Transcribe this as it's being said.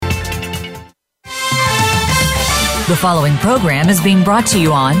The following program is being brought to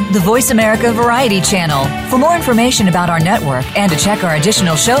you on the Voice America Variety Channel. For more information about our network and to check our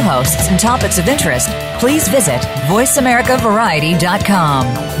additional show hosts and topics of interest, please visit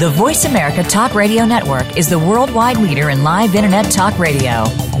voiceamericavariety.com. The Voice America Talk Radio Network is the worldwide leader in live Internet talk radio.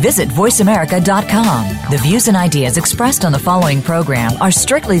 Visit voiceamerica.com. The views and ideas expressed on the following program are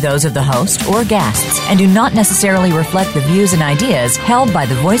strictly those of the host or guests and do not necessarily reflect the views and ideas held by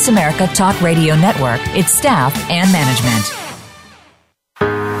the Voice America Talk Radio Network, its staff, and management.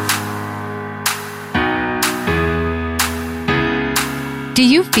 Do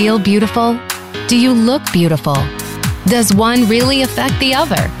you feel beautiful? Do you look beautiful? Does one really affect the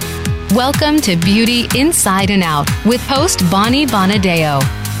other? Welcome to Beauty Inside and Out with host Bonnie Bonadeo.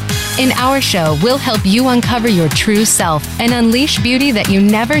 In our show, we'll help you uncover your true self and unleash beauty that you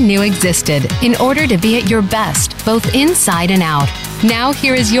never knew existed in order to be at your best, both inside and out. Now,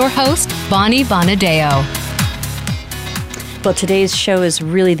 here is your host, Bonnie Bonadeo. Well, today's show is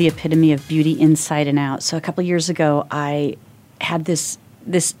really the epitome of beauty inside and out. So a couple years ago, I had this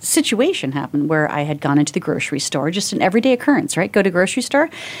situation happen where I had gone into the grocery store, just an everyday occurrence, right? Go to grocery store,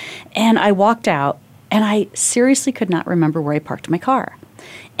 and I walked out, and I seriously could not remember where I parked my car.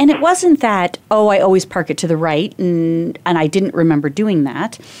 And it wasn't that, I always park it to the right, and I didn't remember doing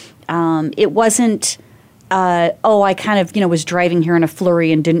that. It wasn't, I kind of, was driving here in a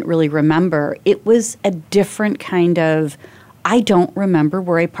flurry and didn't really remember. It was a different kind of, I don't remember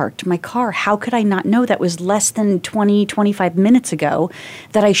where I parked my car. How could I not know? That was less than 20, 25 minutes ago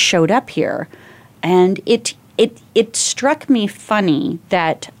that I showed up here. And it struck me funny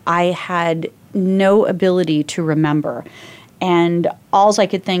that I had no ability to remember. And all I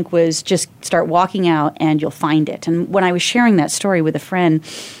could think was just start walking out and you'll find it. And when I was sharing that story with a friend,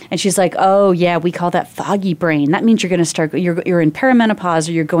 and she's like, oh, yeah, we call that foggy brain. That means you're going to start, you're in perimenopause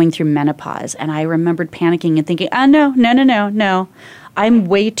or you're going through menopause. And I remembered panicking and thinking, no. I'm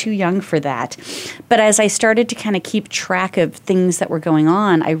way too young for that. But as I started to kind of keep track of things that were going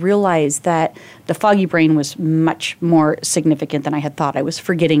on, I realized that the foggy brain was much more significant than I had thought. I was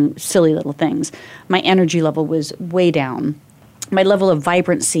forgetting silly little things. My energy level was way down. My level of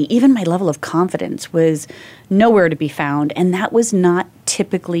vibrancy, even my level of confidence was nowhere to be found, and that was not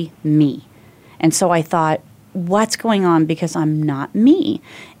typically me. And so I thought, what's going on because I'm not me?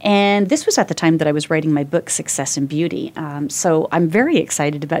 And this was at the time that I was writing my book, Success in Beauty. So I'm very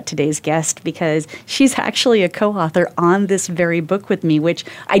excited about today's guest because she's actually a co-author on this very book with me, which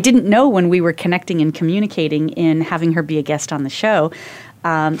I didn't know when we were connecting and communicating in having her be a guest on the show.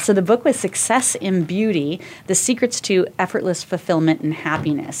 So the book was Success in Beauty, The Secrets to Effortless Fulfillment and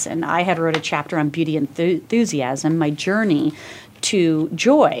Happiness. And I had wrote a chapter on beauty enthusiasm, my journey to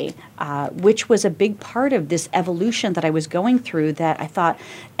joy, which was a big part of this evolution that I was going through, that I thought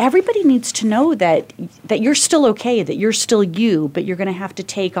everybody needs to know that you're still okay, that you're still you, but you're going to have to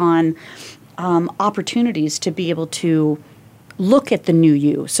take on opportunities to be able to look at the new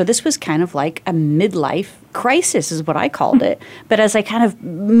you. So this was kind of like a midlife crisis is what I called it. But as I kind of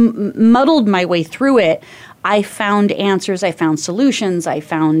muddled my way through it, I found answers, I found solutions, I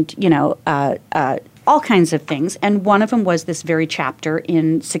found, all kinds of things. And one of them was this very chapter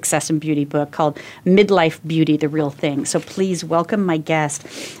in Success in Beauty book called Midlife Beauty, The Real Thing. So please welcome my guest,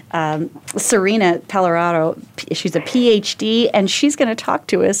 Sirena Pellarolo. She's a Ph.D., and she's going to talk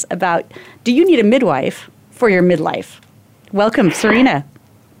to us about, do you need a midwife for your midlife? Welcome, Sirena.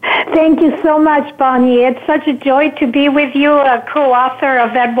 Thank you so much, Bonnie. It's such a joy to be with you, a co-author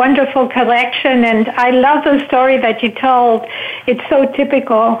of that wonderful collection, and I love the story that you told. It's so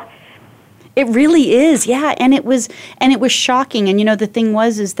typical. It really is, yeah, and it was shocking. And the thing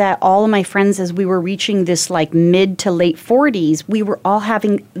is that all of my friends, as we were reaching this like mid to late 40s, we were all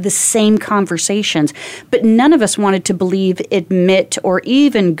having the same conversations, but none of us wanted to believe, admit, or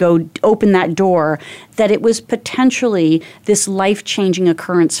even go open that door that it was potentially this life-changing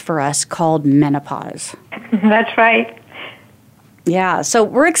occurrence for us called menopause. That's right. Yeah, so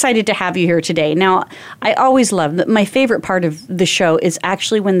we're excited to have you here today. Now, I always love that. My favorite part of the show is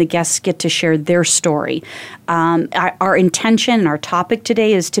actually when the guests get to share their story. Our intention and our topic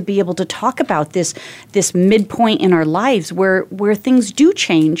today is to be able to talk about this midpoint in our lives where things do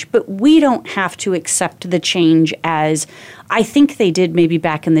change, but we don't have to accept the change as I think they did maybe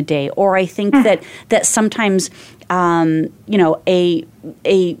back in the day, or I think that sometimes a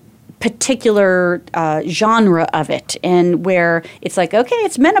particular genre of it, and where it's like, okay,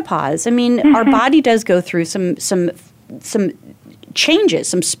 it's menopause. I mean, our body does go through some changes,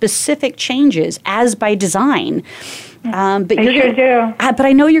 some specific changes, as by design. But I sure do. But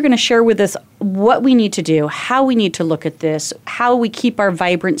I know you're going to share with us what we need to do, how we need to look at this, how we keep our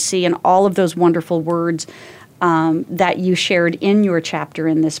vibrancy, and all of those wonderful words that you shared in your chapter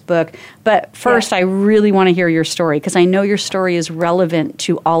in this book. But first, I really want to hear your story, because I know your story is relevant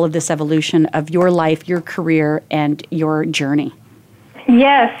to all of this evolution of your life, your career, and your journey.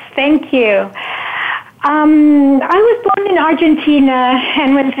 Yes, thank you. I was born in Argentina,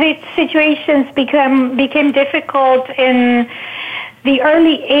 and when situations became difficult in the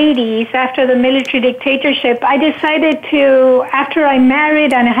early 80s, after the military dictatorship, I decided to, after I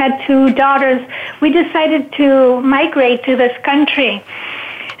married and I had 2 daughters, we decided to migrate to this country.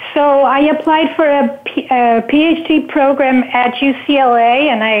 So I applied for a PhD program at UCLA,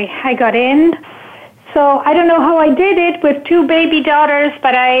 and I got in. So I don't know how I did it with 2 baby daughters,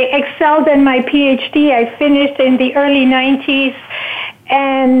 but I excelled in my PhD. I finished in the early 90s.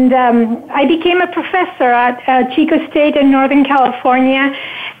 And I became a professor at Chico State in Northern California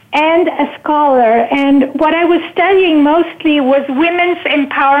and a scholar. And what I was studying mostly was women's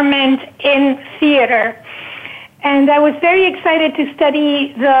empowerment in theater. And I was very excited to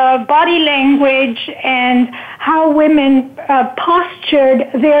study the body language and how women postured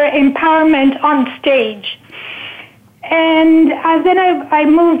their empowerment on stage. And then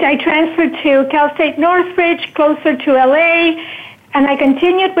I transferred to Cal State Northridge, closer to LA, and I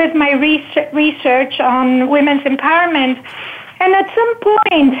continued with my research on women's empowerment. And at some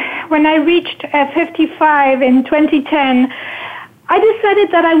point, when I reached 55 in 2010, I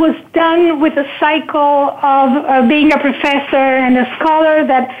decided that I was done with the cycle of being a professor and a scholar,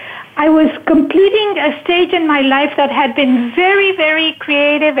 that I was completing a stage in my life that had been very, very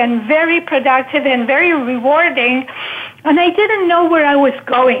creative and very productive and very rewarding, and I didn't know where I was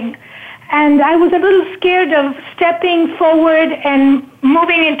going. And I was a little scared of stepping forward and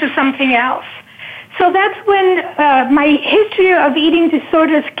moving into something else. So that's when my history of eating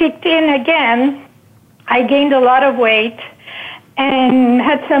disorders kicked in again. I gained a lot of weight and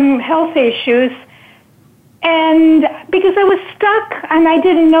had some health issues. And because I was stuck and I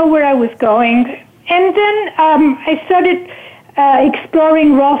didn't know where I was going. And then I started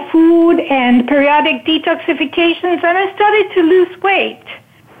exploring raw food and periodic detoxifications, and I started to lose weight.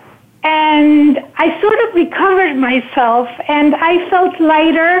 And I sort of recovered myself, and I felt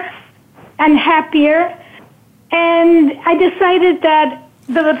lighter and happier. And I decided that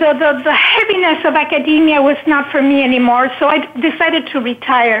the heaviness of academia was not for me anymore, so I decided to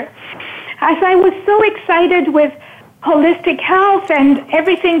retire. As I was so excited with holistic health and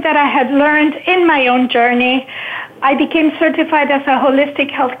everything that I had learned in my own journey, I became certified as a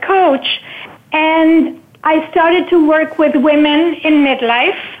holistic health coach, and I started to work with women in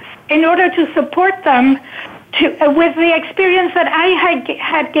midlife in order to support them with the experience that I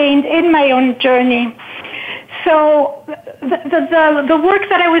had gained in my own journey. So the work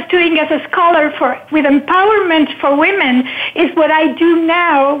that I was doing as a scholar with empowerment for women is what I do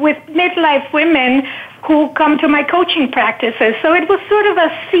now with midlife women who come to my coaching practices. So it was sort of a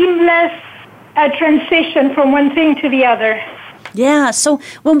seamless transition from one thing to the other. Yeah. So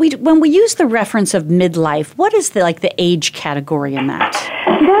when we use the reference of midlife, what is the age category in that?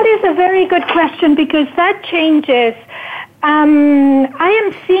 That is a very good question, because that changes. I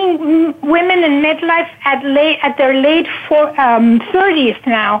am seeing women in midlife at their late 30s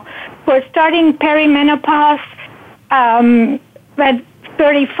now, who are starting perimenopause at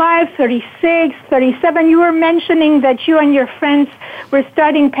 35, 36, 37. You were mentioning that you and your friends were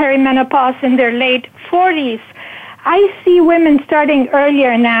starting perimenopause in their late 40s. I see women starting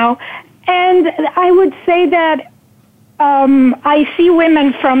earlier now, and I would say that I see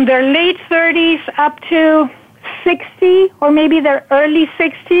women from their late 30s up to 60 or maybe their early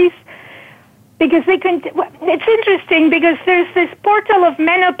 60s, because it's interesting because there's this portal of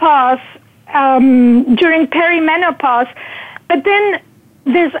menopause during perimenopause, but then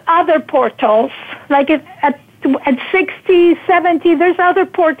there's other portals, like at 60, 70, there's other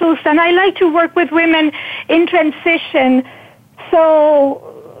portals, and I like to work with women in transition. So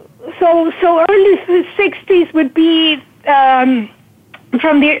early 60s would be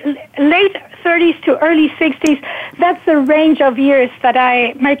from the late 30s to early 60s. That's the range of years that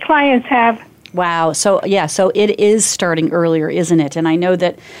my clients have. Wow. So it is starting earlier, isn't it? And I know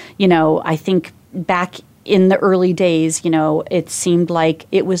that, I think back in the early days, it seemed like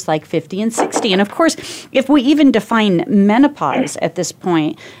it was like 50 and 60. And of course, if we even define menopause at this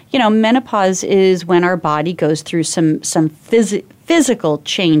point, menopause is when our body goes through some physical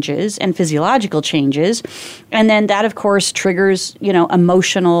changes and physiological changes. And then that, of course, triggers,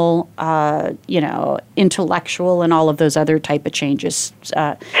 emotional, intellectual, and all of those other type of changes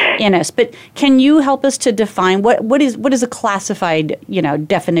in us. But can you help us to define what is a classified,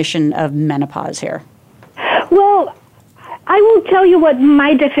 definition of menopause here? Well, I will tell you what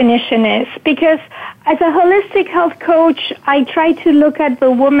my definition is, because as a holistic health coach, I try to look at the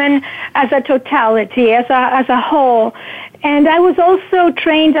woman as a totality, as a whole. And I was also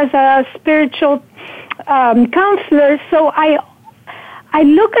trained as a spiritual counselor, so I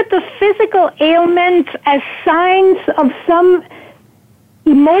look at the physical ailments as signs of some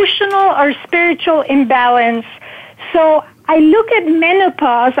emotional or spiritual imbalance. So I look at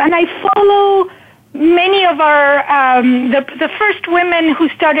menopause, and I follow many of our, the first women who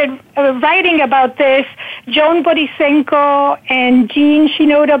started writing about this, Joan Borysenko and Jean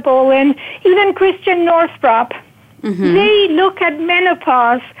Shinoda Bolen, even Christian Northrup. Mm-hmm. They look at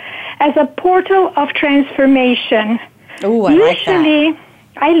menopause as a portal of transformation. Oh, I like that.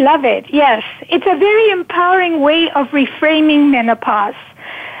 I love it, yes. It's a very empowering way of reframing menopause.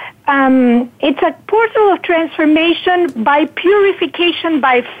 It's a portal of transformation by purification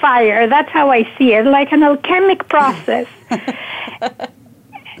by fire. That's how I see it, like an alchemic process.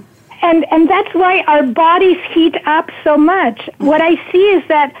 and that's why our bodies heat up so much. What I see is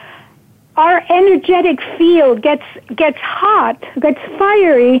that our energetic field gets hot, gets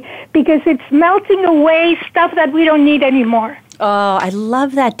fiery, because it's melting away stuff that we don't need anymore. Oh, I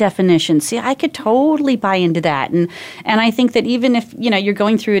love that definition. See, I could totally buy into that. And I think that even if, you're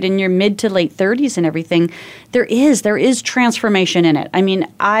going through it in your mid to late 30s and everything, there is transformation in it. I mean,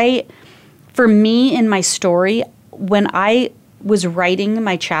 for me in my story, when I was writing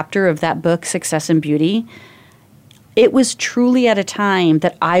my chapter of that book, Success and Beauty, it was truly at a time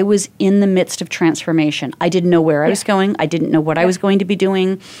that I was in the midst of transformation. I didn't know where I was going. I didn't know what I was going to be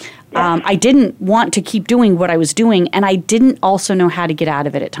doing. I didn't want to keep doing what I was doing, and I didn't also know how to get out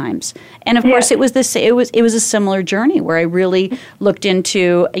of it at times. And of course, it was a similar journey where I really looked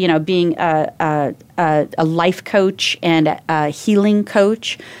into being a life coach and a healing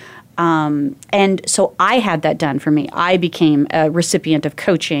coach. And so I had that done for me. I became a recipient of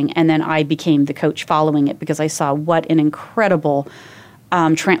coaching, and then I became the coach following it, because I saw what an incredible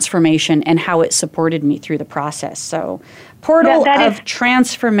transformation and how it supported me through the process. So, portal of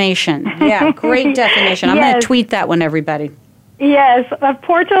transformation. Yeah, great definition. I'm going to tweet that one, everybody. Yes, a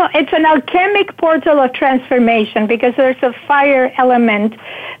portal. It's an alchemic portal of transformation, because there's a fire element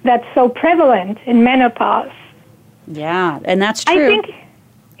that's so prevalent in menopause. Yeah, and that's true. I think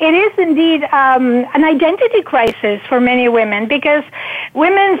it is indeed an identity crisis for many women, because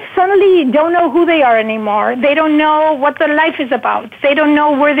women suddenly don't know who they are anymore. They don't know what their life is about. They don't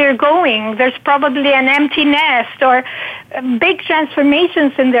know where they're going. There's probably an empty nest or big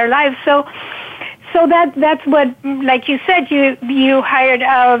transformations in their lives. So that's what, like you said, you hired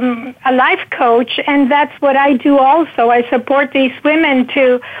a life coach, and that's what I do also. I support these women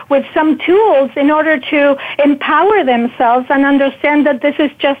with some tools in order to empower themselves and understand that this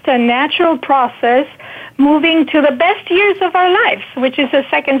is just a natural process moving to the best years of our lives, which is the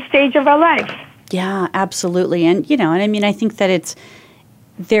second stage of our life. Yeah, absolutely. And, I mean, I think that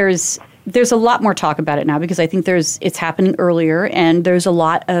there's a lot more talk about it now, because I think it's happening earlier, and there's a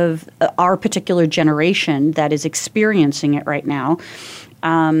lot of our particular generation that is experiencing it right now.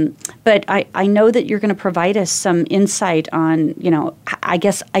 But I know that you're going to provide us some insight on, I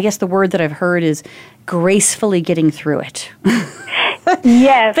guess the word that I've heard is gracefully getting through it.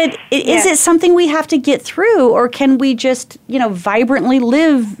 Yes. But is it something we have to get through, or can we just, vibrantly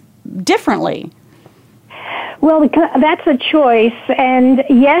live differently? Well, that's a choice, and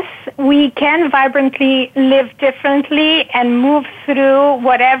yes, we can vibrantly live differently and move through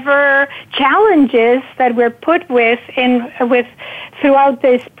whatever challenges that we're put with throughout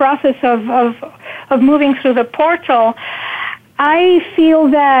this process of moving through the portal. I feel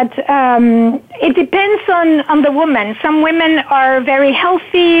that it depends on the woman. Some women are very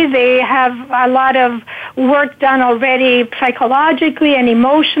healthy. They have a lot of work done already psychologically and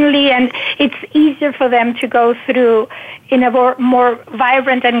emotionally, and it's easier for them to go through in a more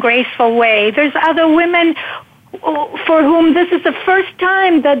vibrant and graceful way. There's other women for whom this is the first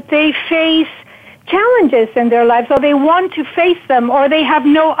time that they face challenges in their lives, or they want to face them, or they have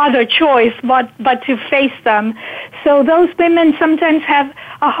no other choice but to face them. So those women sometimes have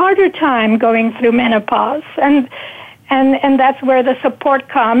a harder time going through menopause, and that's where the support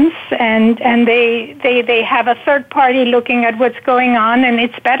comes, and they have a third party looking at what's going on, and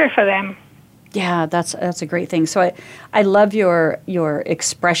it's better for them. Yeah, that's a great thing. So I love your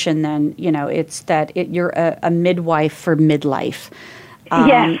expression. Then it's that you're a midwife for midlife.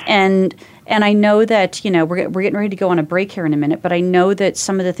 Yes. And I know that, we're getting ready to go on a break here in a minute, but I know that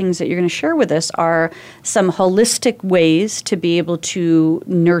some of the things that you're going to share with us are some holistic ways to be able to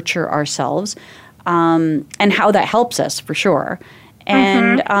nurture ourselves, and how that helps us for sure.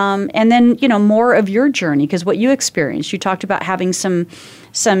 And and then, more of your journey, because what you experienced, you talked about having some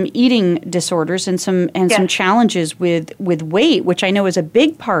eating disorders and some challenges with weight, which I know is a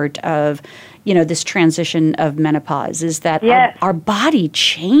big part of this transition of menopause, is that our body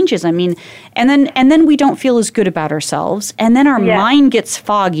changes. I mean, and then we don't feel as good about ourselves, and then our mind gets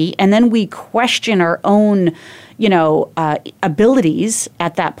foggy, and then we question our own abilities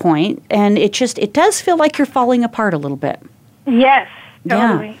at that point, and it does feel like you're falling apart a little bit. Yes,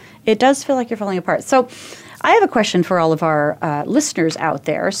 totally. Yeah, it does feel like you're falling apart. So I have a question for all of our listeners out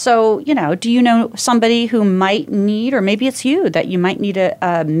there. So, do you know somebody who might need, or maybe it's you, that you might need a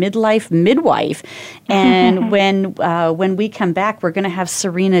midlife midwife? And when we come back, we're going to have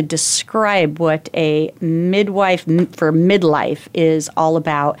Sirena describe what a midwife for midlife is all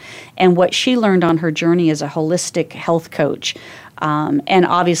about and what she learned on her journey as a holistic health coach. And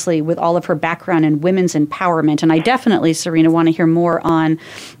obviously with all of her background in women's empowerment. And I definitely, Sirena, want to hear more on,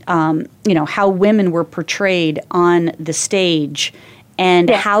 how women were portrayed on the stage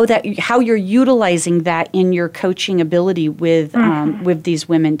and how you're utilizing that in your coaching ability with these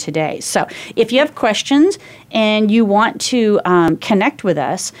women today. So if you have questions and you want to connect with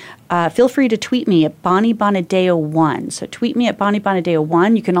us, feel free to tweet me at Bonnie Bonadeo1. So tweet me at Bonnie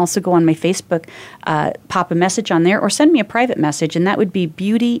Bonadeo1. You can also go on my Facebook, pop a message on there, or send me a private message, and that would be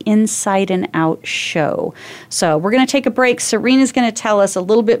BEaUty Inside and Out Show. So we're going to take a break. Serena's going to tell us a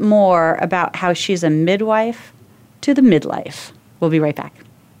little bit more about how she's a midwife to the midlife. We'll be right back.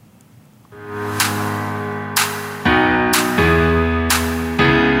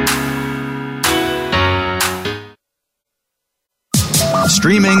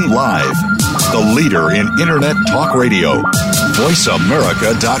 Streaming live, the leader in Internet talk radio,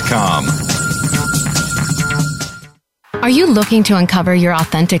 voiceamerica.com. Are you looking to uncover your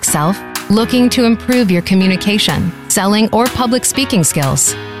authentic self? Looking to improve your communication, selling, or public speaking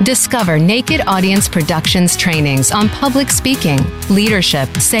skills? Discover Naked Audience Productions trainings on public speaking, leadership,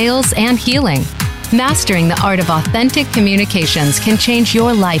 sales, and healing. Mastering the art of authentic communications can change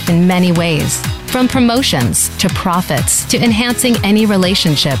your life in many ways. From promotions to profits to enhancing any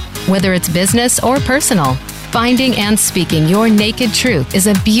relationship, whether it's business or personal. Finding and speaking your naked truth is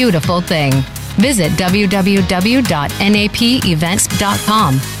a beautiful thing. Visit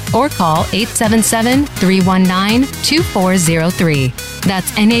www.napevents.com or call 877-319-2403.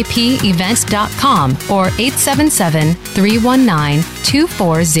 That's napevents.com or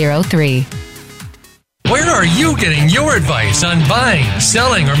 877-319-2403. Where are you getting your advice on buying,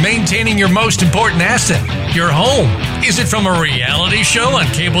 selling, or maintaining your most important asset, your home? Is it from a reality show on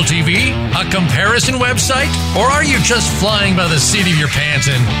cable TV, a comparison website, or are you just flying by the seat of your pants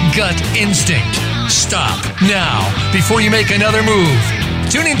and gut instinct? Stop now before you make another move.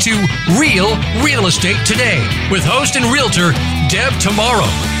 Tune into Real Estate Today with host and realtor Deb Tomorrow.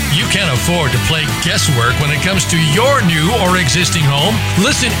 You can't afford to play guesswork when it comes to your new or existing home.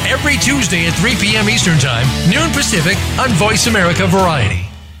 Listen every Tuesday at 3 p.m. Eastern Time, noon Pacific on Voice America Variety.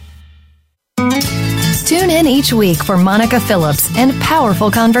 Tune in each week for Monica Phillips and Powerful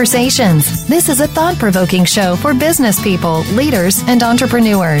Conversations. This is a thought-provoking show for business people, leaders, and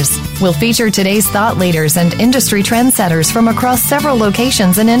entrepreneurs. We'll feature today's thought leaders and industry trendsetters from across several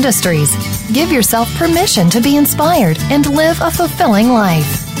locations and industries. Give yourself permission to be inspired and live a fulfilling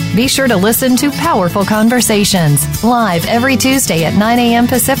life. Be sure to listen to Powerful Conversations, live every Tuesday at 9 a.m.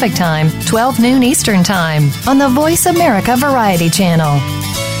 Pacific Time, 12 noon Eastern Time, on the Voice America Variety Channel.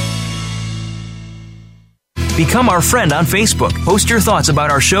 Become our friend on Facebook. Post your thoughts about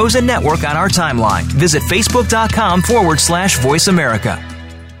our shows and network on our timeline. Visit Facebook.com/Voice America.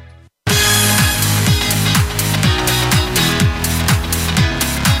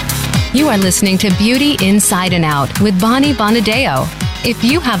 You are listening to BEaUty Inside and Out with Bonnie Bonadeo. If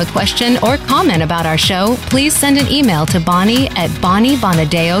you have a question or comment about our show, please send an email to Bonnie at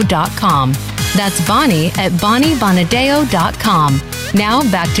BonnieBonadeo.com. That's Bonnie at BonnieBonadeo.com. Now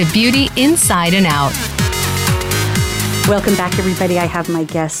back to BEaUty Inside and Out. Welcome back, everybody. I have my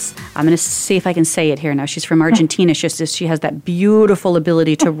guest. I'm going to see if I can say it here now. She's from Argentina. She has that beautiful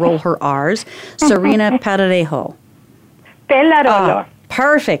ability to roll her R's. Sirena Pellarolo. Pellarolo.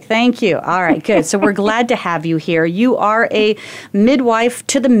 Perfect. Thank you. All right, good. So we're glad to have you here. You are a midwife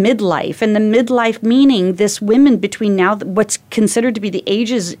to the midlife, and the midlife meaning this women between now, what's considered to be the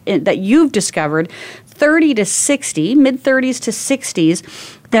ages that you've discovered, 30 to 60, mid-30s to 60s,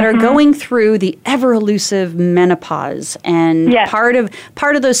 that are going through the ever elusive menopause, and part of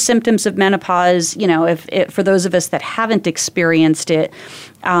those symptoms of menopause, if for those of us that haven't experienced it,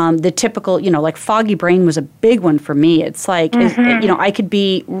 the typical, like foggy brain was a big one for me. It's like, I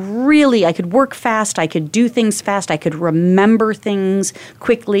could work fast, I could do things fast, I could remember things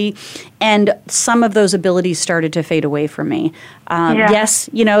quickly, and some of those abilities started to fade away from me. Yes,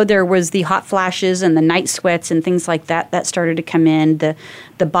 there was the hot flashes and the night sweats and things like that started to come in, the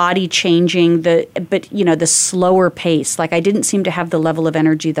body changing, but the slower pace. Like I didn't seem to have the level of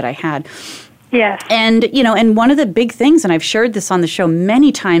energy that I had. Yes. And, and one of the big things, and I've shared this on the show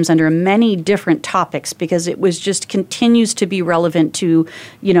many times under many different topics because it was just continues to be relevant to,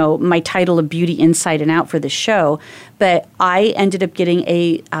 my title of Beauty Inside and Out for the show. But I ended up getting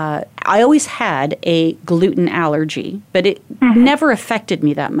I always had a gluten allergy, but it never affected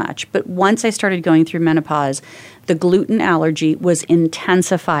me that much. But once I started going through menopause, the gluten allergy was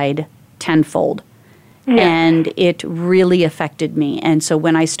intensified tenfold. Yeah. And it really affected me. And so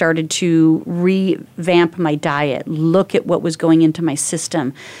when I started to revamp my diet, look at what was going into my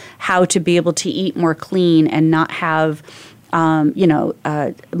system, how to be able to eat more clean and not have,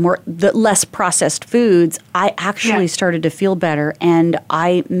 less processed foods, I actually started to feel better. And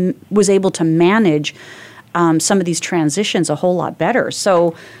I was able to manage some of these transitions a whole lot better.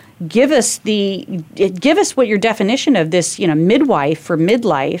 So give us what your definition of this, midwife for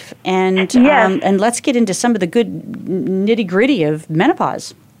midlife, and let's get into some of the good nitty gritty of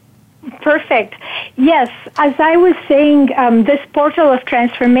menopause. Perfect. Yes, as I was saying, this portal of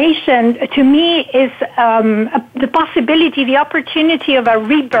transformation to me is the possibility, the opportunity of a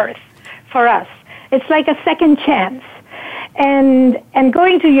rebirth for us. It's like a second chance. And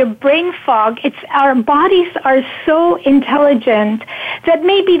going to your brain fog, our bodies are so intelligent that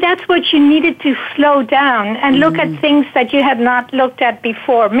maybe that's what you needed to slow down and look at things that you had not looked at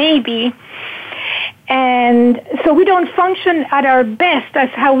before, maybe. And so we don't function at our best as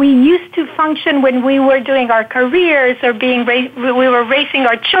how we used to function when we were doing our careers or we were raising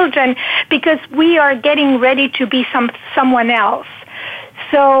our children, because we are getting ready to be someone else.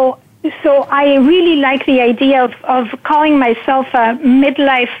 So I really like the idea of calling myself a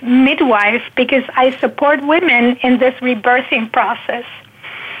midlife midwife because I support women in this rebirthing process.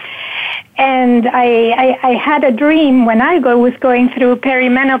 And I had a dream when I was going through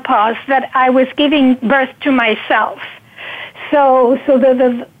perimenopause that I was giving birth to myself. So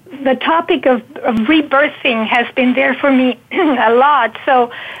the topic of rebirthing has been there for me a lot.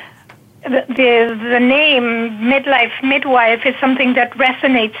 So the name Midlife Midwife is something that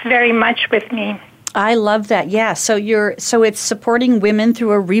resonates very much with me. I love that. Yeah. So it's supporting women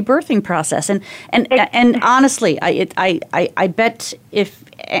through a rebirthing process, and honestly, I bet if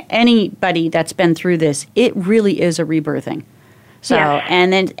anybody that's been through this, it really is a rebirthing. So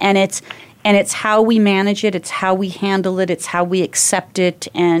and it's how we manage it, it's how we handle it, it's how we accept it,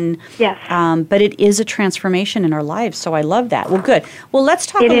 and but it is a transformation in our lives. So I love that. Well, good. Well, let's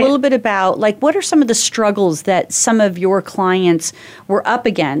talk a little bit about what are some of the struggles that some of your clients were up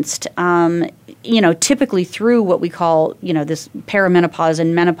against. Typically through what we call this perimenopause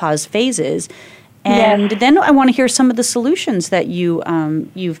and menopause phases. And then I want to hear some of the solutions that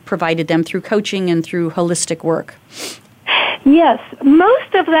you've provided them through coaching and through holistic work. Yes,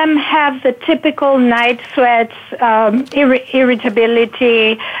 most of them have the typical night sweats,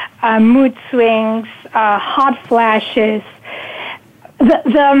 irritability, mood swings, hot flashes,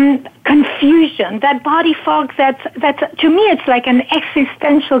 the confusion, that body fog. That's to me, it's like an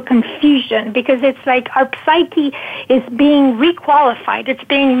existential confusion because it's like our psyche is being requalified. It's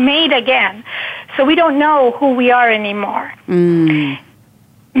being made again, so we don't know who we are anymore.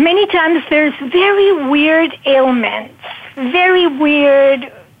 Many times there's very weird ailments. Very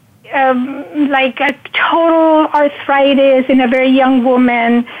weird, like a total arthritis in a very young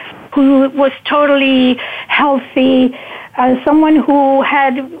woman who was totally healthy, someone who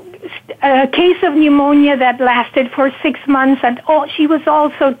had a case of pneumonia that lasted for 6 months, and she was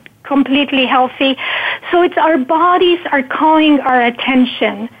also completely healthy. So it's our bodies are calling our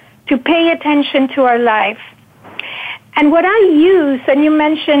attention to pay attention to our life. And what I use, and you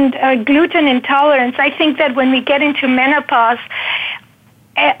mentioned gluten intolerance, I think that when we get into menopause,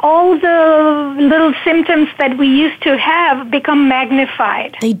 all the little symptoms that we used to have become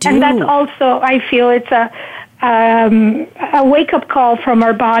magnified. They do. And that's also, I feel, it's a wake-up call from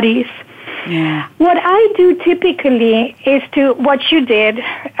our bodies. Yeah. What I do typically is to, what you did,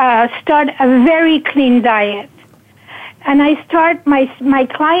 start a very clean diet. And I start my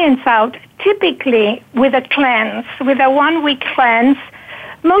clients out typically with a cleanse, with a 1-week cleanse,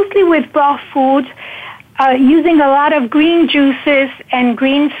 mostly with raw food, using a lot of green juices and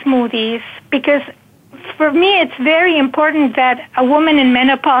green smoothies, because for me it's very important that a woman in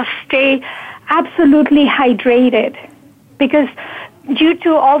menopause stay absolutely hydrated, because due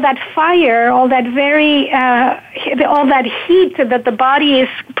to all that fire, all that all that heat that the body is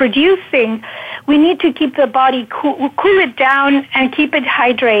producing, we need to keep the body cool it down and keep it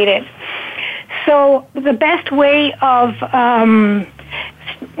hydrated. So the best way of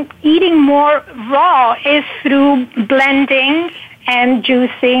eating more raw is through blending and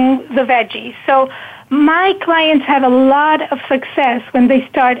juicing the veggies. So my clients have a lot of success when they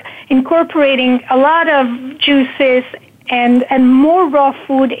start incorporating a lot of juices and more raw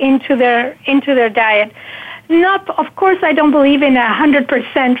food into their diet. Not, of course, I don't believe in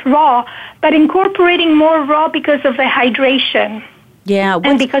 100% raw, but incorporating more raw because of the hydration. Yeah,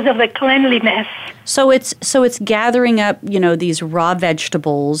 and because of the cleanliness. So it's gathering up, these raw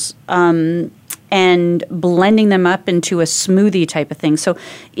vegetables and blending them up into a smoothie type of thing. So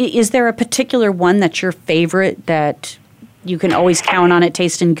is there a particular one that's your favorite that you can always count on it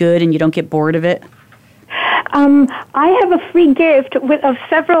tasting good and you don't get bored of it? I have a free gift of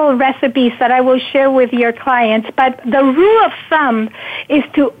several recipes that I will share with your clients, but the rule of thumb is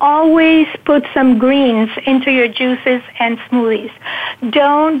to always put some greens into your juices and smoothies.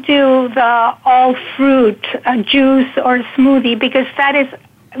 Don't do the all-fruit juice or smoothie, because that is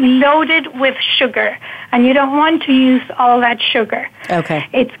loaded with sugar, and you don't want to use all that sugar.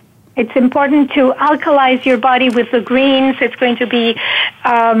 Okay. It's important to alkalize your body with the greens. It's going to be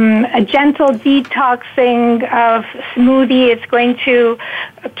a gentle detoxing of smoothie. It's going to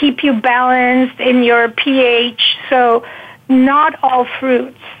keep you balanced in your pH. So not all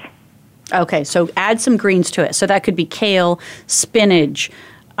fruits. Okay, so add some greens to it. So that could be kale, spinach.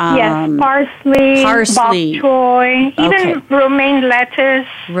 Yes, parsley, bok choy, even romaine lettuce.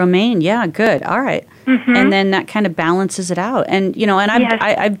 Romaine, yeah, good. All right. Mm-hmm. And then that kind of balances it out. And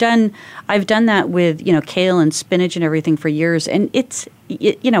I've done that with kale and spinach and everything for years. And it's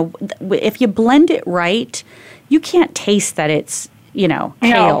if you blend it right, you can't taste that it's kale.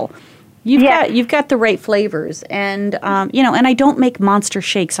 No. You've got the right flavors, and and I don't make monster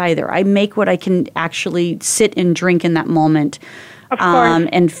shakes either. I make what I can actually sit and drink in that moment. Of course.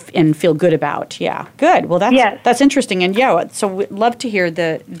 And feel good about. Yeah, good. Well, that's interesting, and so we'd love to hear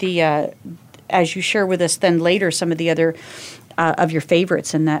the as you share with us then later some of the other of your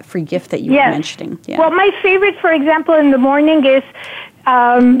favorites and that free gift that you were mentioning. Yeah. Well, my favorite, for example, in the morning is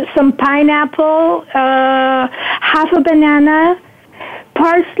some pineapple, half a banana,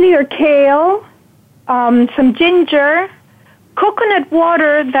 parsley or kale, some ginger, coconut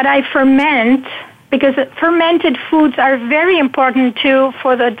water that I ferment, because fermented foods are very important too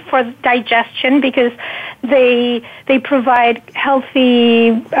for digestion, because they provide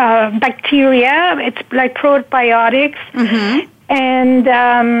healthy bacteria. It's like probiotics, and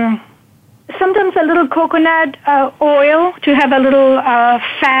sometimes a little coconut oil to have a little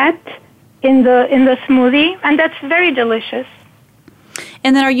fat in the smoothie, and that's very delicious.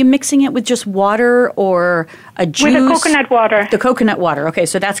 And then are you mixing it with just water or a juice? With the coconut water. The coconut water. Okay,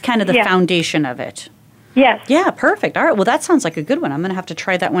 so that's kind of the foundation of it. Yes. Yeah, perfect. All right, well, that sounds like a good one. I'm going to have to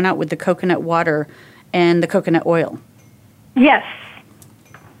try that one out with the coconut water and the coconut oil. Yes.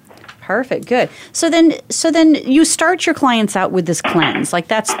 Perfect, good. So then you start your clients out with this cleanse. Like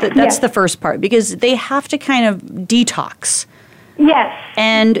that's the first part, because they have to kind of detox. Yes.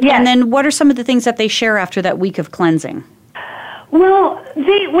 And then what are some of the things that they share after that week of cleansing? Well,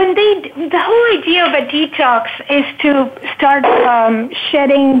 the whole idea of a detox is to start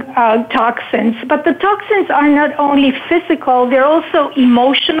shedding toxins. But the toxins are not only physical, they're also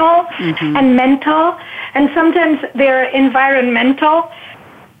emotional and mental, and sometimes they're environmental.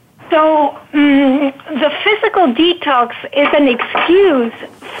 So the physical detox is an excuse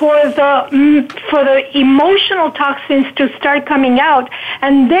for the emotional toxins to start coming out,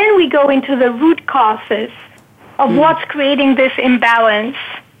 and then we go into the root causes of what's creating this imbalance.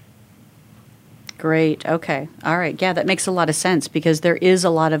 Great. Okay. All right. Yeah, that makes a lot of sense, because there is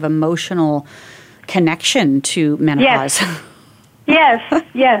a lot of emotional connection to menopause. Yes.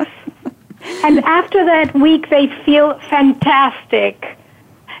 Yes. And after that week, they feel fantastic.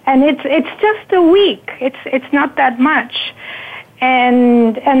 And it's just a week. It's not that much.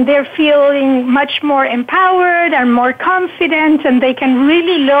 And they're feeling much more empowered and more confident, and they can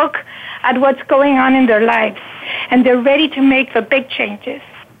really look at what's going on in their lives, and they're ready to make the big changes.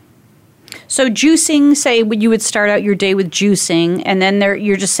 So juicing, say you would start out your day with juicing, and then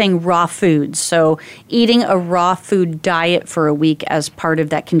you're just saying raw foods. So eating a raw food diet for a week as part of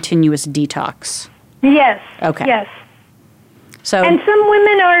that continuous detox. Yes. Okay. Yes. So, and some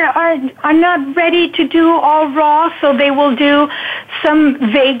women are not ready to do all raw, so they will do some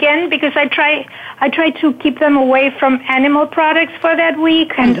vegan, because I try to keep them away from animal products for that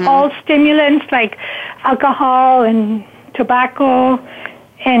week, and all stimulants like alcohol and tobacco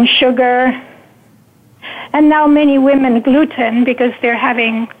and sugar. And now many women gluten, because they're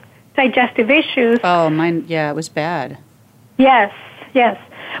having digestive issues. Oh, mine, yeah, it was bad. Yes.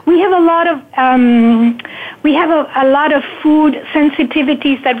 We have a lot of food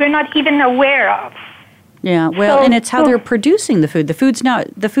sensitivities that we're not even aware of. Yeah, well, and it's how they're producing the food. The food's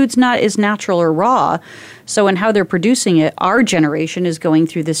not as natural or raw. So in how they're producing it, our generation is going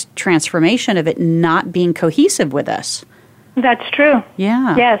through this transformation of it not being cohesive with us. That's true.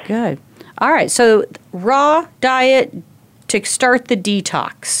 Yeah. Yes. Good. All right. So raw diet to start the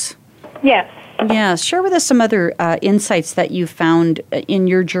detox. Yes. Yeah, share with us some other insights that you found in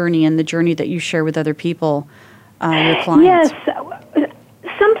your journey and the journey that you share with other people, your clients. Yes,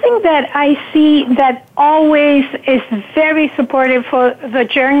 something that I see that always is very supportive for the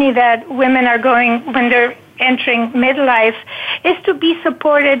journey that women are going when they're entering midlife is to be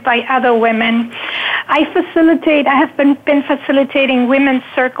supported by other women. I have been facilitating women's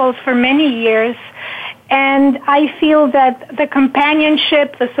circles for many years. And I feel that the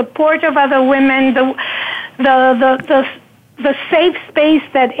companionship, the support of other women, the safe space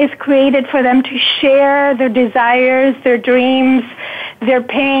that is created for them to share their desires, their dreams, their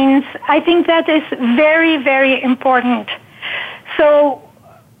pains, I think that is very, very important. So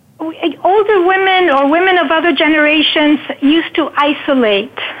older women or women of other generations used to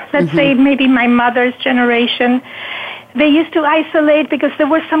isolate. Let's say maybe my mother's generation. They used to isolate because there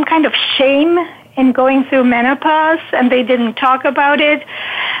was some kind of shame in going through menopause, and they didn't talk about it.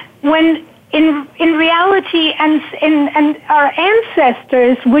 When in reality, and our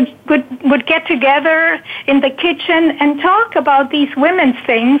ancestors would get together in the kitchen and talk about these women's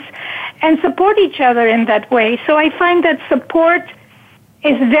things and support each other in that way. So I find that support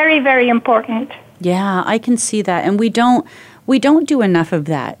is very, very important. Yeah, I can see that, and we don't do enough of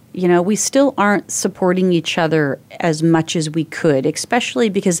that. You know, we still aren't supporting each other as much as we could, especially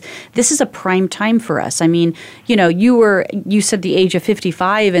because this is a prime time for us. I mean, you know, you said the age of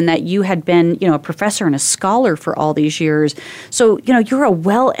 55 and that you had been, you know, a professor and a scholar for all these years. So, you know, you're a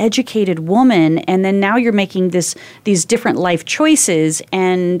well-educated woman, and then now you're making these different life choices,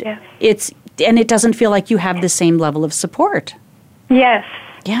 and it doesn't feel like you have the same level of support. Yes.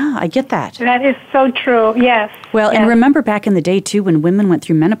 Yeah, I get that. That is so true, yes. Well, and remember back in the day, too, when women went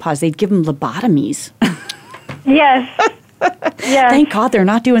through menopause, they'd give them lobotomies. Yes. Yes. Thank God they're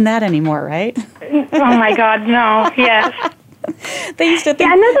not doing that anymore, right? Oh, my God, no, yes. They used to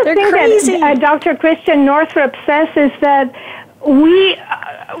think another they're thing crazy. that Dr. Christian Northrup says is that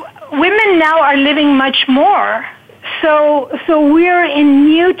women now are living much more. So we're in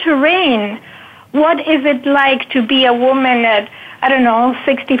new terrain. What is it like to be a woman at, I don't know,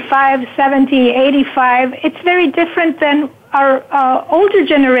 65, 70, 85? It's very different than our older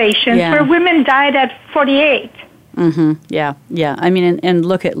generations, where women died at 48. Mm-hmm. Yeah. I mean, and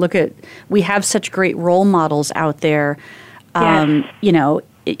look at, we have such great role models out there. You know,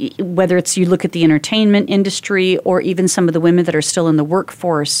 whether it's you look at the entertainment industry or even some of the women that are still in the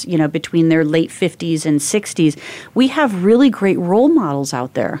workforce, you know, between their late 50s and 60s, we have really great role models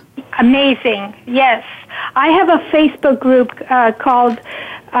out there. Amazing. Yes. I have a Facebook group called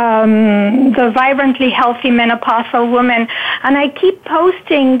The Vibrantly Healthy Menopausal Woman, and I keep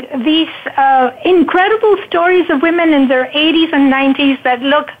posting these incredible stories of women in their 80s and 90s that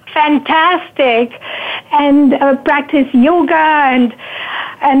look fantastic and practice yoga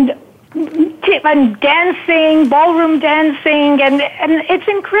and dancing, ballroom dancing, and it's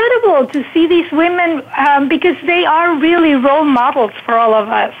incredible to see these women because they are really role models for all of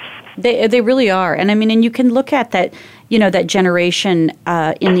us. They really are. And I mean, and you can look at that, you know, that generation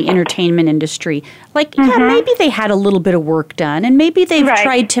in the entertainment industry. Like, yeah, maybe they had a little bit of work done, and maybe they've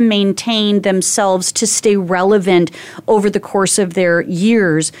tried to maintain themselves to stay relevant over the course of their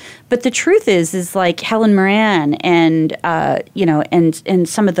years. But the truth is like Helen Moran and, you know, and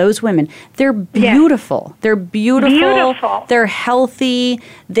some of those women, they're beautiful. Yes. They're beautiful. They're healthy.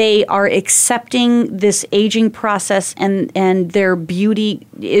 They are accepting this aging process, and their beauty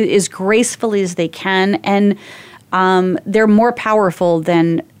is gracefully as they can. And they're more powerful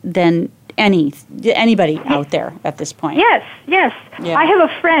than anybody out there at this point. Yes. Yeah. I have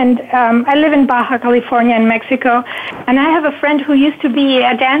a friend. I live in Baja California in Mexico, and I have a friend who used to be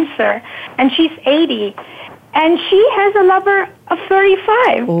a dancer, and she's 80, and she has a lover of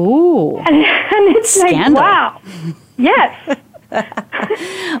 35. Ooh, and it's Scandal. Like, wow. Yes.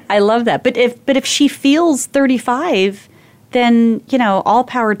 I love that. But if she feels 35, then, all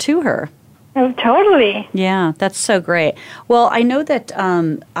power to her. Oh, totally. Yeah, that's so great. Well, I know that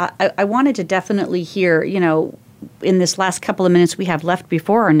I wanted to definitely hear, in this last couple of minutes we have left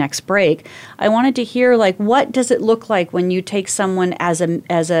before our next break, I wanted to hear, what does it look like when you take someone as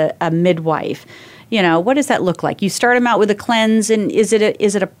a midwife? What does that look like? You start them out with a cleanse, and is it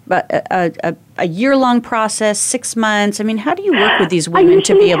a year-long process, 6 months? I mean, how do you work with these women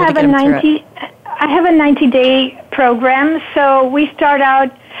to be able to get them through it? I have a 90-day program, so we start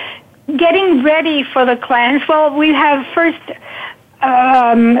out getting ready for the cleanse. Well, we have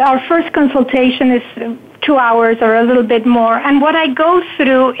our first consultation is 2 hours or a little bit more, and what I go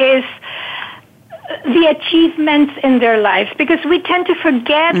through is the achievements in their lives, because we tend to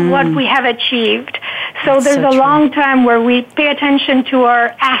forget what we have achieved. So there's a long time where we pay attention to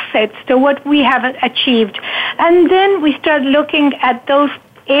our assets, to what we have achieved. And then we start looking at those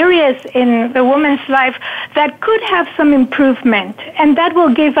areas in the woman's life that could have some improvement, and that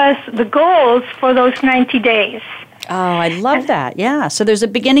will give us the goals for those 90 days. Oh, I love that. Yeah. So there's a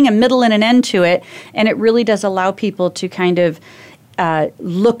beginning, a middle, and an end to it, and it really does allow people to kind of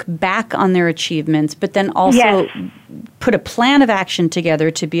look back on their achievements, but then also put a plan of action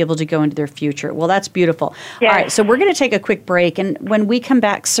together to be able to go into their future. Well, that's beautiful. Yes. All right, so we're going to take a quick break, and when we come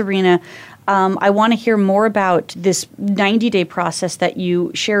back, Sirena, I want to hear more about this 90-day process that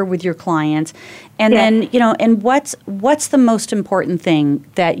you share with your clients, and then and what's the most important thing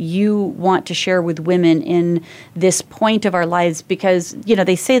that you want to share with women in this point of our lives? Because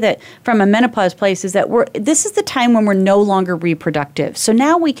they say that from a menopause place is that this is the time when we're no longer reproductive, so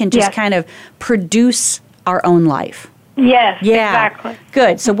now we can just kind of produce our own life. Yes, exactly.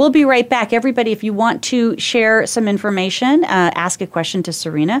 Good. So we'll be right back. Everybody, if you want to share some information, ask a question to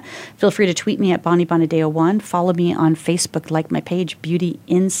Sirena, feel free to tweet me at Bonnie Bonadeo1. Follow me on Facebook, like my page, Beauty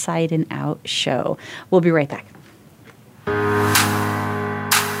Inside and Out Show. We'll be right back.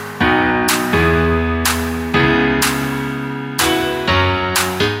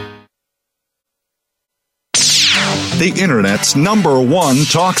 The Internet's #1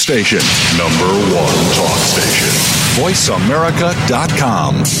 talk station. #1 talk station.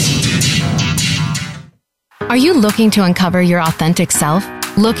 VoiceAmerica.com. Are you looking to uncover your authentic self?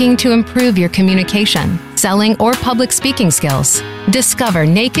 Looking to improve your communication, selling, or public speaking skills? Discover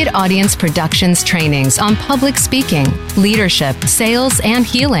Naked Audience Productions trainings on public speaking, leadership, sales, and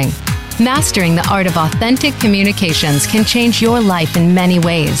healing. Mastering the art of authentic communications can change your life in many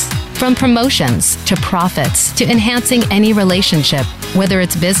ways. From promotions to profits to enhancing any relationship, whether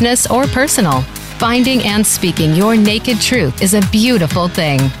it's business or personal. Finding and speaking your naked truth is a beautiful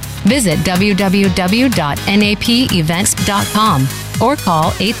thing. Visit www.napevents.com or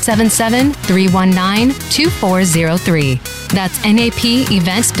call 877-319-2403. That's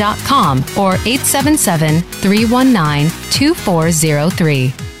napevents.com or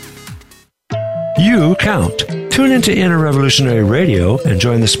 877-319-2403. You count. Tune into Inner Revolutionary Radio and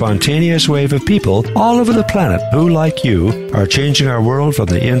join the spontaneous wave of people all over the planet who, like you, are changing our world from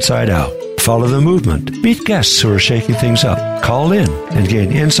the inside out. Follow the movement. Meet guests who are shaking things up. Call in and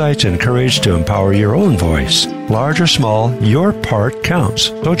gain insights and courage to empower your own voice. Large or small, your part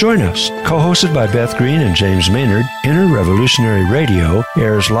counts. So join us. Co-hosted by Beth Green and James Maynard, Inner Revolutionary Radio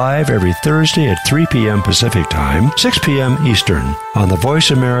airs live every Thursday at 3 p.m. Pacific Time, 6 p.m. Eastern on the Voice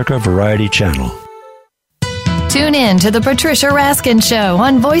America Variety Channel. Tune in to The Patricia Raskin Show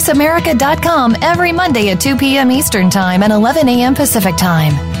on VoiceAmerica.com every Monday at 2 p.m. Eastern Time and 11 a.m. Pacific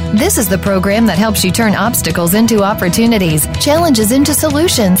Time. This is the program that helps you turn obstacles into opportunities, challenges into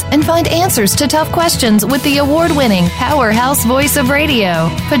solutions, and find answers to tough questions with the award-winning powerhouse voice of radio,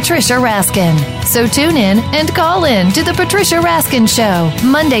 Patricia Raskin. So tune in and call in to The Patricia Raskin Show,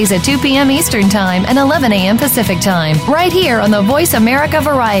 Mondays at 2 p.m. Eastern Time and 11 a.m. Pacific Time, right here on the Voice America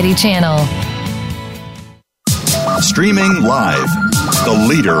Variety Channel. Streaming live. The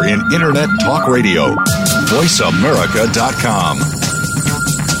leader in Internet talk radio. VoiceAmerica.com.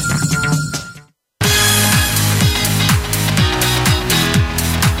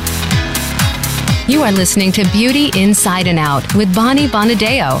 You are listening to Beauty Inside and Out with Bonnie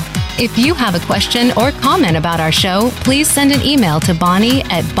Bonadeo. If you have a question or comment about our show, please send an email to Bonnie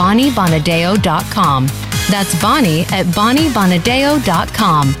at BonnieBonadeo.com. That's Bonnie at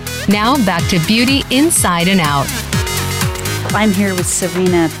BonnieBonadeo.com. Now back to Beauty Inside and Out. I'm here with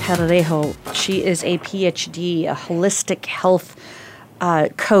Sirena Pellarolo. She is a Ph.D., a holistic health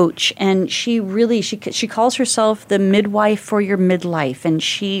coach, and she calls herself the midwife for your midlife, and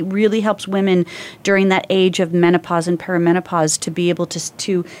she really helps women during that age of menopause and perimenopause to be able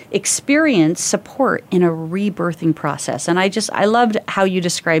to experience support in a rebirthing process. And I loved how you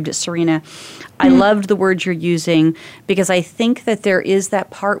described it, Sirena. I loved the words you're using, because I think that there is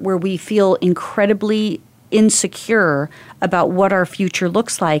that part where we feel incredibly insecure about what our future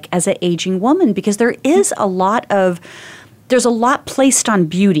looks like as an aging woman, because there's a lot placed on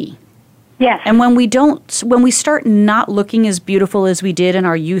beauty. Yes. And when we start not looking as beautiful as we did in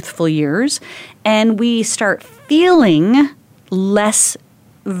our youthful years, and we start feeling less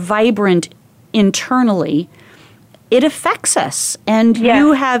vibrant internally, it affects us. And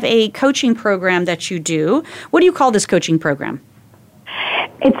you have a coaching program that you do. What do you call this coaching program?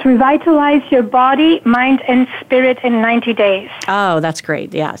 It's Revitalize Your Body, Mind, and Spirit in 90 Days. Oh, that's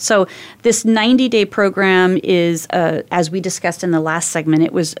great. Yeah. So this 90-day program is, as we discussed in the last segment,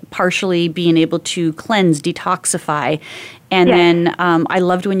 it was partially being able to cleanse, detoxify. And then I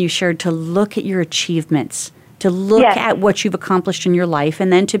loved when you shared to look at your achievements, to look at what you've accomplished in your life,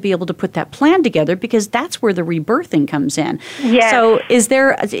 and then to be able to put that plan together, because that's where the rebirthing comes in. Yes. So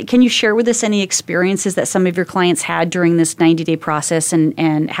can you share with us any experiences that some of your clients had during this 90-day process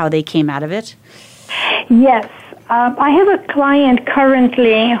and how they came out of it? Yes. I have a client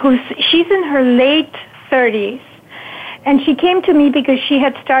currently she's in her late 30s. And she came to me because she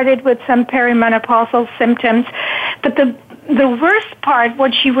had started with some perimenopausal symptoms. But the worst part,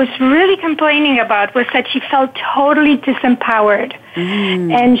 what she was really complaining about, was that she felt totally disempowered.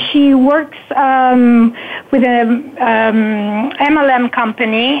 And she works with an MLM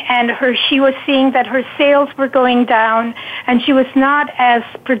company, and she was seeing that her sales were going down, and she was not as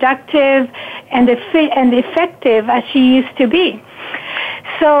productive and effective as she used to be.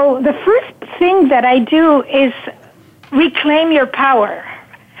 So the first thing that I do is reclaim your power.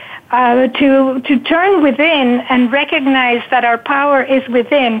 To turn within and recognize that our power is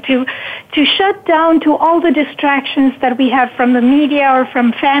within, to shut down to all the distractions that we have from the media or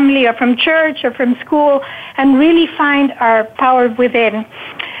from family or from church or from school, and really find our power within.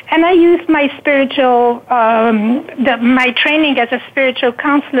 And I use my my training as a spiritual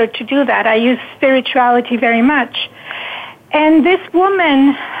counselor to do that. I use spirituality very much. And this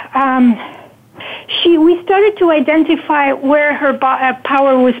woman, we started to identify where her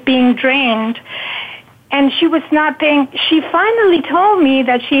power was being drained, and she was not paying. She finally told me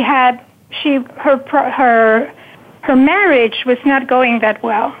that her marriage was not going that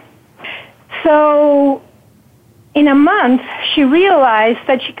well. So in a month, she realized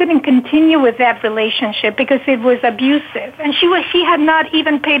that she couldn't continue with that relationship because it was abusive, and she had not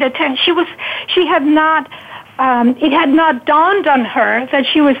even paid attention. It had not dawned on her that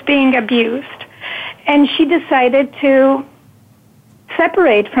she was being abused. And she decided to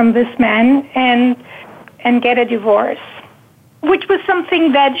separate from this man and get a divorce, which was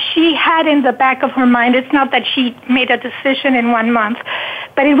something that she had in the back of her mind. It's not that she made a decision in 1 month,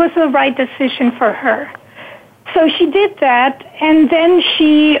 but it was the right decision for her. So she did that, and then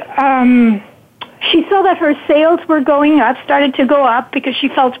she saw that her sales were going up, started to go up because she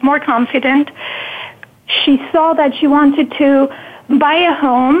felt more confident. She saw that she wanted to buy a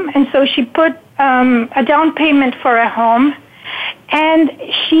home, and so she put a down payment for a home, and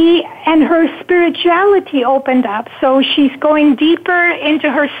her spirituality opened up. So she's going deeper into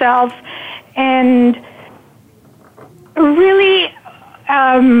herself and really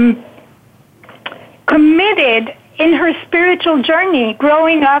committed in her spiritual journey,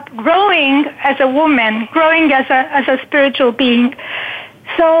 growing as a woman, growing as a spiritual being.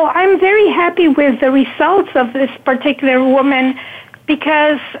 So I'm very happy with the results of this particular woman,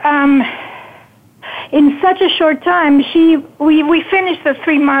 because in such a short time, we finished the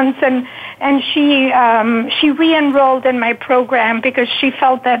 3 months, and she re-enrolled in my program because she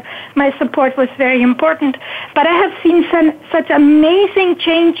felt that my support was very important. But I have seen such amazing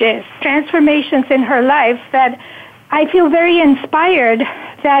changes, transformations in her life, that I feel very inspired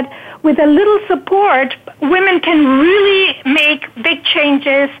that with a little support, women can really make big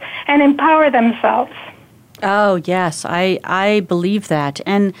changes and empower themselves. Oh, yes, I believe that.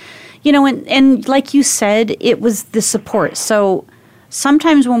 And, and like you said, it was the support. So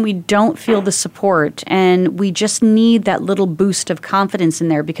sometimes when we don't feel the support and we just need that little boost of confidence in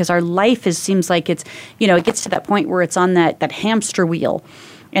there, because our life seems like it's, it gets to that point where it's on that hamster wheel.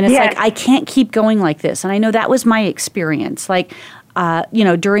 And it's like, I can't keep going like this. And I know that was my experience. Like,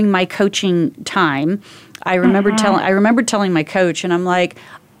 during my coaching time, I remember telling my coach, and I'm like,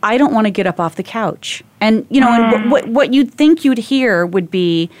 I don't want to get up off the couch. And, and what you'd think you'd hear would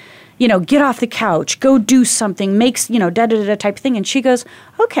be, get off the couch, go do something, makes, da-da-da type of thing. And she goes,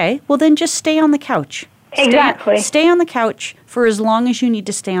 okay, well then just stay on the couch. Exactly. Stay on the couch for as long as you need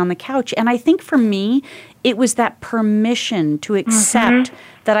to stay on the couch. And I think for me, it was that permission to accept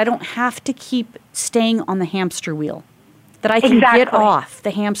that I don't have to keep staying on the hamster wheel, that I can get off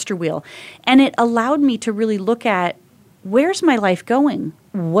the hamster wheel. And it allowed me to really look at, where's my life going?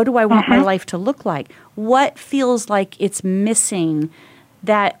 What do I want my life to look like? What feels like it's missing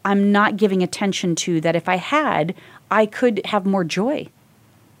that I'm not giving attention to, that if I had, I could have more joy?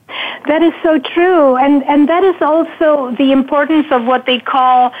 That is so true. And that is also the importance of what they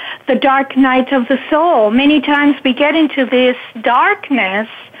call the dark night of the soul. Many times we get into this darkness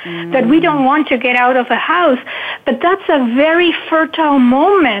that we don't want to get out of the house. But that's a very fertile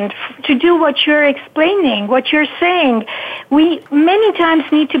moment to do what you're explaining, what you're saying. We many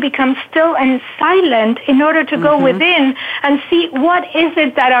times need to become still and silent in order to go within and see what is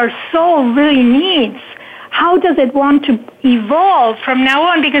it that our soul really needs. How does it want to evolve from now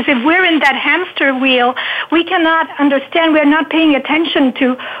on? Because if we're in that hamster wheel, we cannot understand, we're not paying attention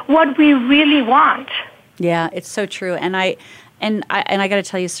to what we really want. Yeah, it's so true. And I got to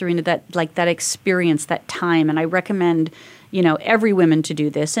tell you, Sirena, that experience, that time, and I recommend, every woman to do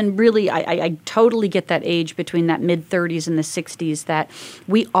this. And really, I totally get that age between that mid-30s and the 60s, that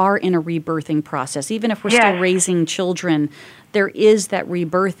we are in a rebirthing process. Even if we're still raising children, there is that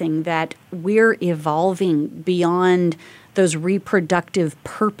rebirthing, that we're evolving beyond those reproductive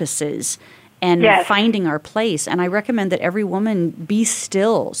purposes and finding our place. And I recommend that every woman be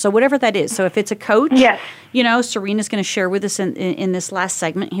still. So whatever that is. So if it's a coach, Serena's going to share with us in this last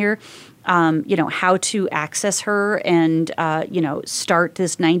segment here, how to access her and, start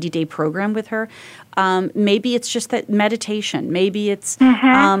this 90-day program with her. Maybe it's just that meditation. Maybe it's,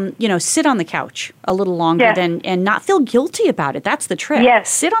 sit on the couch a little longer and not feel guilty about it. That's the trick. Yes.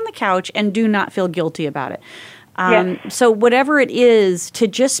 Sit on the couch and do not feel guilty about it. So whatever it is, to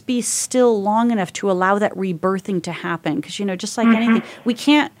just be still long enough to allow that rebirthing to happen. Because, just like anything, we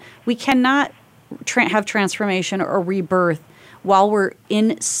cannot have transformation or rebirth while we're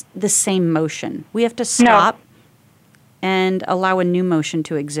in the same motion. We have to stop and allow a new motion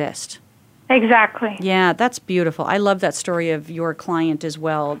to exist. Exactly. Yeah, that's beautiful. I love that story of your client as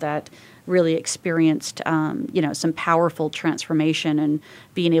well, that really experienced, some powerful transformation and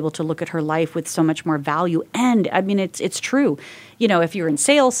being able to look at her life with so much more value. And, I mean, it's true. If you're in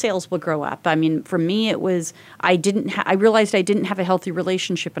sales, sales will grow up. I mean, for me, it was, I realized I didn't have a healthy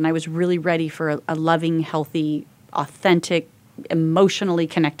relationship, and I was really ready for a loving, healthy, authentic, emotionally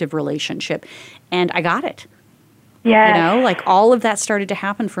connective relationship. And I got it. Yeah. All of that started to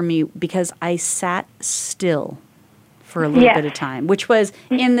happen for me because I sat still for a little bit of time, which was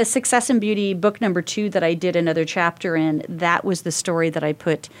in the Success and Beauty book number 2 that I did another chapter in. That was the story that I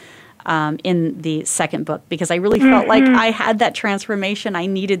put in the second book, because I really felt like I had that transformation. I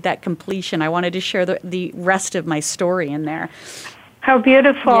needed that completion. I wanted to share the rest of my story in there. How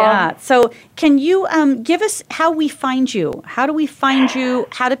beautiful. Yeah. So can you give us how we find you? How do we find you?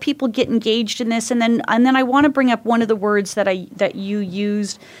 How do people get engaged in this? And then I want to bring up one of the words that you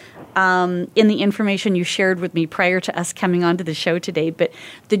used in the information you shared with me prior to us coming onto the show today, but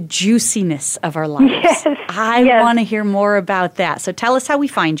the juiciness of our lives. Yes. I want to hear more about that. So tell us how we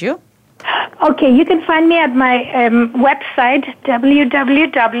find you. Okay, you can find me at my website,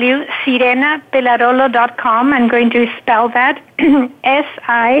 www.sirenapellarolo.com. I'm going to spell that, SirenaPellarolo,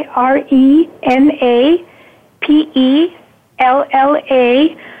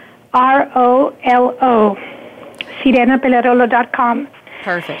 sirenapellarolo.com.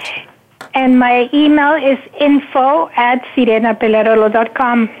 Perfect. And my email is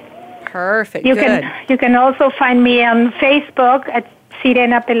info@sirenapellarolo.com. Perfect. You can also find me on Facebook at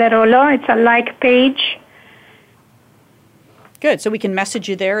Sirena Pellarolo. It's a like page. Good. So we can message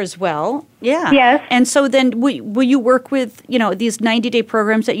you there as well. Yeah. Yes. And so then will you work with, these 90-day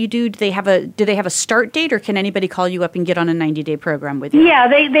programs that you do? Do they have a start date, or can anybody call you up and get on a 90-day program with you? Yeah,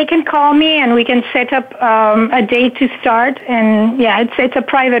 they can call me and we can set up a date to start. And it's a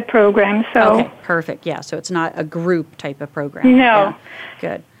private program. So okay, perfect. Yeah. So it's not a group type of program. No. Yeah.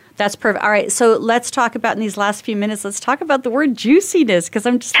 Good. That's perfect. All right, so let's talk about, in these last few minutes, let's talk about the word juiciness, because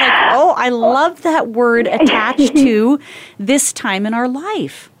I'm just like, I love that word attached to this time in our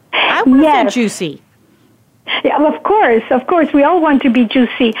life. I want to feel juicy. Yeah, of course. We all want to be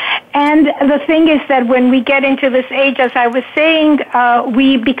juicy. And the thing is that when we get into this age, as I was saying,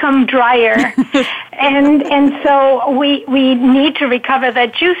 we become drier. and so we need to recover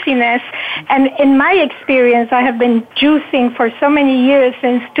that juiciness. And in my experience, I have been juicing for so many years,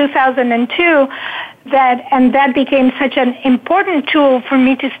 since 2002, that became such an important tool for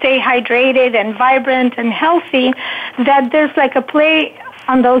me to stay hydrated and vibrant and healthy, that there's like a play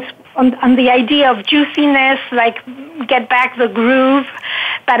on those on the idea of juiciness, like get back the groove,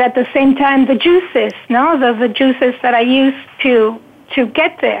 but at the same time the juices, the juices that I use to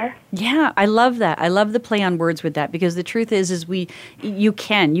get there. Yeah, I love that. I love the play on words with that, because the truth is you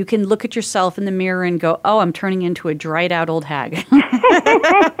can look at yourself in the mirror and go, oh, I'm turning into a dried out old hag.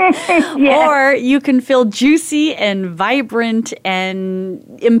 Yes. Or you can feel juicy and vibrant and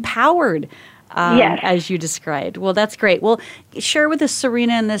empowered. Yes. As you described. Well, that's great. Well, share with us,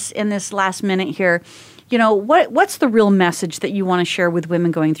 Sirena, in this last minute here, what's the real message that you want to share with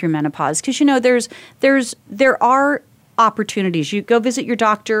women going through menopause? Because there are opportunities. You go visit your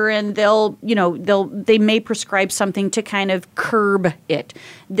doctor and they may prescribe something to kind of curb it.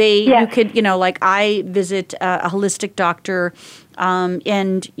 You could, like I visit a holistic doctor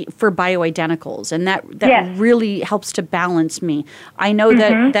and for bioidenticals, and that really helps to balance me. I know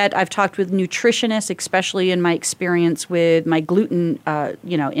that I've talked with nutritionists, especially in my experience with my gluten,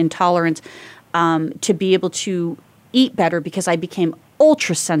 intolerance, to be able to eat better, because I became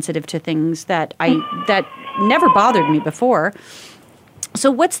ultra sensitive to things that never bothered me before. So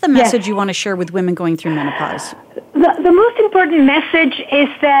what's the message you want to share with women going through menopause? The most important message is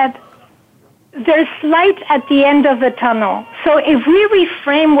that there's light at the end of the tunnel. So if we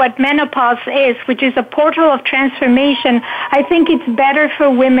reframe what menopause is, which is a portal of transformation, I think it's better for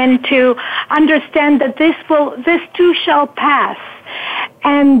women to understand that this too shall pass.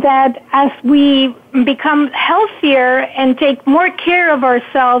 And that as we become healthier and take more care of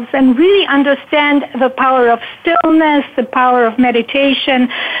ourselves and really understand the power of stillness, the power of meditation,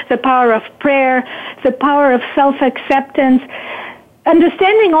 the power of prayer, the power of self-acceptance,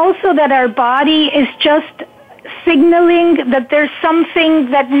 understanding also that our body is just signaling that there's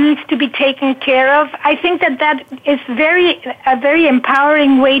something that needs to be taken care of. I think that is a very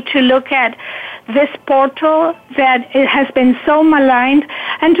empowering way to look at this portal that it has been so maligned,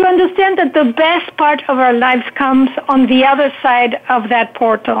 and to understand that the best part of our lives comes on the other side of that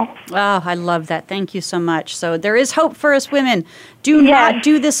portal. Oh, I love that. Thank you so much. So there is hope for us women. Do not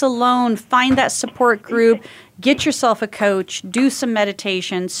do this alone. Find that support group. Get yourself a coach, do some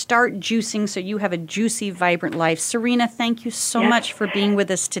meditation, start juicing so you have a juicy, vibrant life. Sirena, thank you so much for being with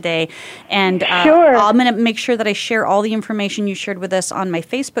us today. And I'm going to make sure that I share all the information you shared with us on my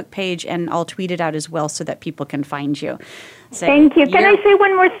Facebook page, and I'll tweet it out as well so that people can find you. So, thank you. Can I say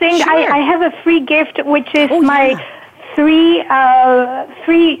one more thing? Sure. I have a free gift, which is my three-part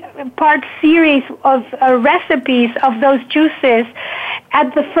series of recipes of those juices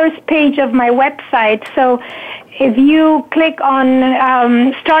at the first page of my website. So if you click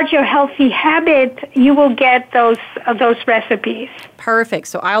on Start Your Healthy Habit, you will get those recipes. Perfect.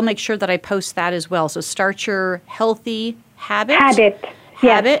 So I'll make sure that I post that as well. So Start Your Healthy Habit.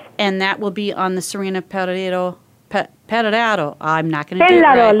 Yes. And that will be on the Sirena Pellarolo. I'm not going to do it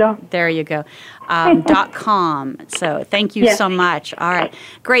right. There you go. .com. So thank you so much. All right.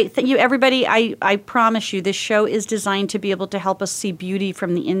 Great. Thank you, everybody. I promise you this show is designed to be able to help us see beauty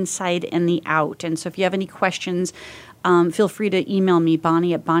from the inside and the out. And so if you have any questions, feel free to email me,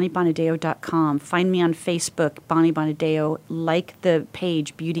 Bonnie at BonnieBonadeo.com. Find me on Facebook, Bonnie Bonadeo. Like the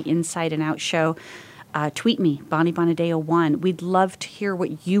page, Beauty Inside and Out Show. Tweet me, Bonnie Bonadeo 1. We'd love to hear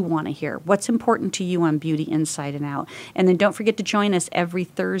what you want to hear. What's important to you on Beauty Inside and Out? And then don't forget to join us every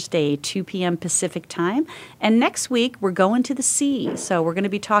Thursday, 2 p.m. Pacific time. And next week, we're going to the sea. So we're going to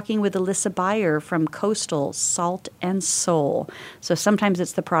be talking with Alyssa Beyer from Coastal Salt and Soul. So sometimes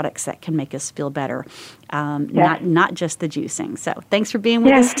it's the products that can make us feel better, not just the juicing. So thanks for being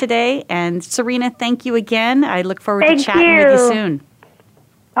with us today. And Sirena, thank you again. I look forward to chatting with you soon.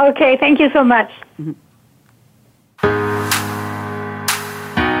 Okay, thank you so much. Mm-hmm.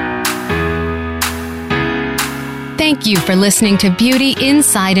 Thank you for listening to Beauty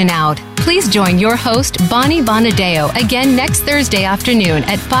Inside and Out. Please join your host, Bonnie Bonadeo, again next Thursday afternoon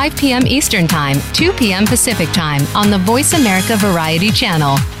at 5 p.m. Eastern Time, 2 p.m. Pacific Time on the Voice America Variety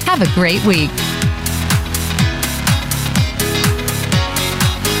Channel. Have a great week.